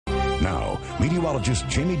Now, meteorologist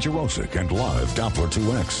Jamie Jarosik and live Doppler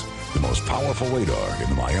 2X, the most powerful radar in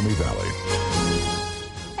the Miami Valley.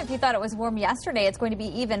 If you thought it was warm yesterday, it's going to be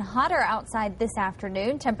even hotter outside this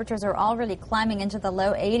afternoon. Temperatures are already climbing into the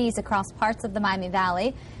low 80s across parts of the Miami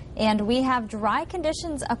Valley. And we have dry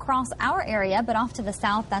conditions across our area, but off to the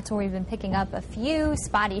south, that's where we've been picking up a few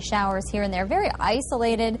spotty showers here and there, very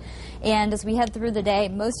isolated. And as we head through the day,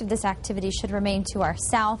 most of this activity should remain to our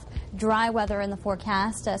south. Dry weather in the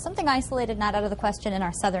forecast, something isolated, not out of the question in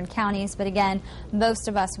our southern counties. But again, most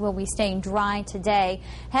of us will be staying dry today.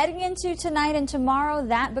 Heading into tonight and tomorrow,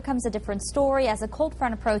 that becomes a different story. As a cold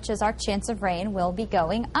front approaches, our chance of rain will be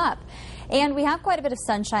going up. And we have quite a bit of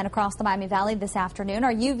sunshine across the Miami Valley this afternoon.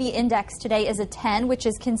 Our UV index today is a 10, which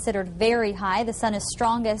is considered very high. The sun is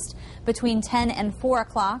strongest between 10 and 4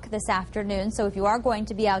 o'clock this afternoon. So if you are going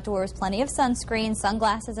to be outdoors, plenty of sunscreen,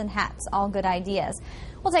 sunglasses, and hats, all good ideas.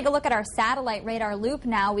 We'll take a look at our satellite radar loop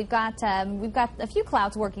now. We've got a few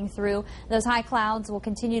clouds working through. Those high clouds will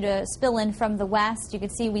continue to spill in from the west. You can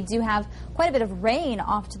see we do have quite a bit of rain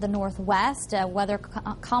off to the northwest, weather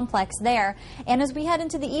complex there. And as we head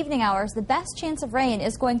into the evening hours, the best chance of rain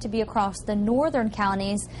is going to be across the northern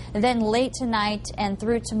counties. Then late tonight and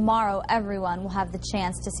through tomorrow, everyone will have the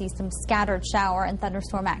chance to see some scattered shower and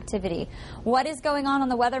thunderstorm activity. What is going on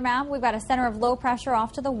the weather map? We've got a center of low pressure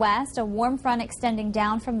off to the west, a warm front extending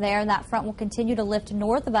down from there. That front will continue to lift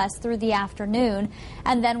north of us through the afternoon,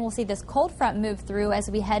 and then we'll see this cold front move through as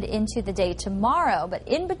we head into the day tomorrow. But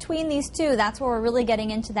in between these two, that's where we're really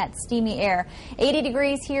getting into that steamy air. 80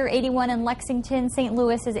 degrees here, 81 in Lexington, St.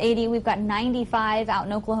 Louis is 80. We've got 95 out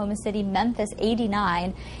in Oklahoma City, Memphis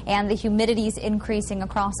 89, and the humidity is increasing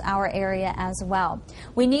across our area as well.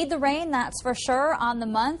 We need the rain, that's for sure. On the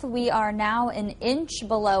month, we are now an inch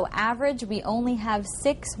below average. We only have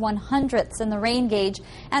 6/100ths in the rain gauge.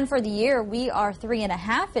 And for the year, we are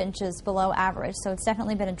 3.5 inches below average, so it's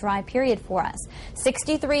definitely been a dry period for us.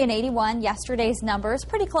 63 and 81, yesterday's numbers,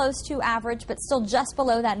 pretty close to average, but still just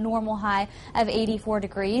below that normal high of 84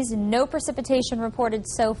 degrees. No precipitation reported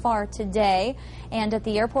so far today. And at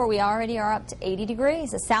the airport, we already are up to 80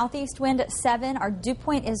 degrees. A southeast wind at 7. Our dew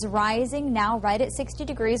point is rising now right at 60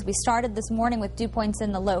 degrees. We started this morning with dew points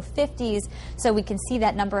in the low 50s, so we can see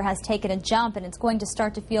that number has taken a jump, and it's going to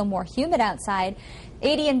start to feel more humid outside.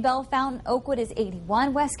 80 in Bellefontaine, Oakwood is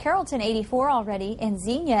 81, West Carrollton 84 already, and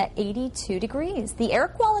Xenia 82 degrees. The air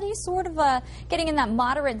quality is sort of getting in that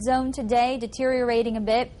moderate zone today, deteriorating a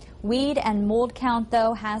bit. Weed and mold count,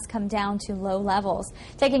 though, has come down to low levels.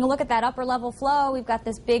 Taking a look at that upper level flow, we've got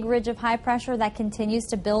this big ridge of high pressure that continues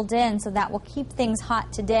to build in, so that will keep things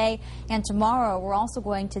hot today and tomorrow. We're also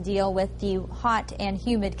going to deal with the hot and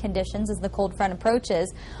humid conditions as the cold front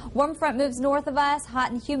approaches. Warm front moves north of us,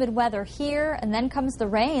 hot and humid weather here, and then comes the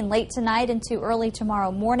rain late tonight into early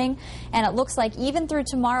tomorrow morning. And it looks like even through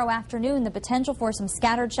tomorrow afternoon, the potential for some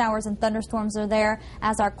scattered showers and thunderstorms are there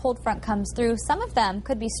as our cold front comes through. Some of them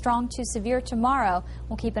could be strong to severe tomorrow.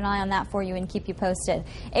 We'll keep an eye on that for you and keep you posted.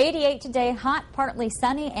 88 today, hot, partly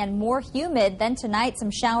sunny, and more humid. Then tonight,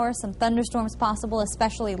 some showers, some thunderstorms possible,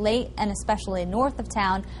 especially late and especially north of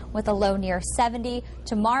town, with a low near 70.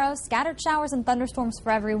 Tomorrow, scattered showers and thunderstorms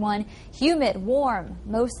for everyone. Humid, warm,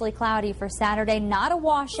 mostly cloudy for Saturday. Not a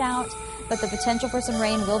washout, but the potential for some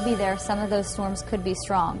rain will be there. Some of those storms could be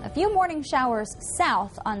strong. A few morning showers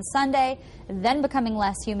south on Sunday, then becoming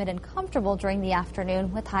less humid and comfortable during the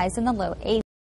afternoon with highs in the low 80s.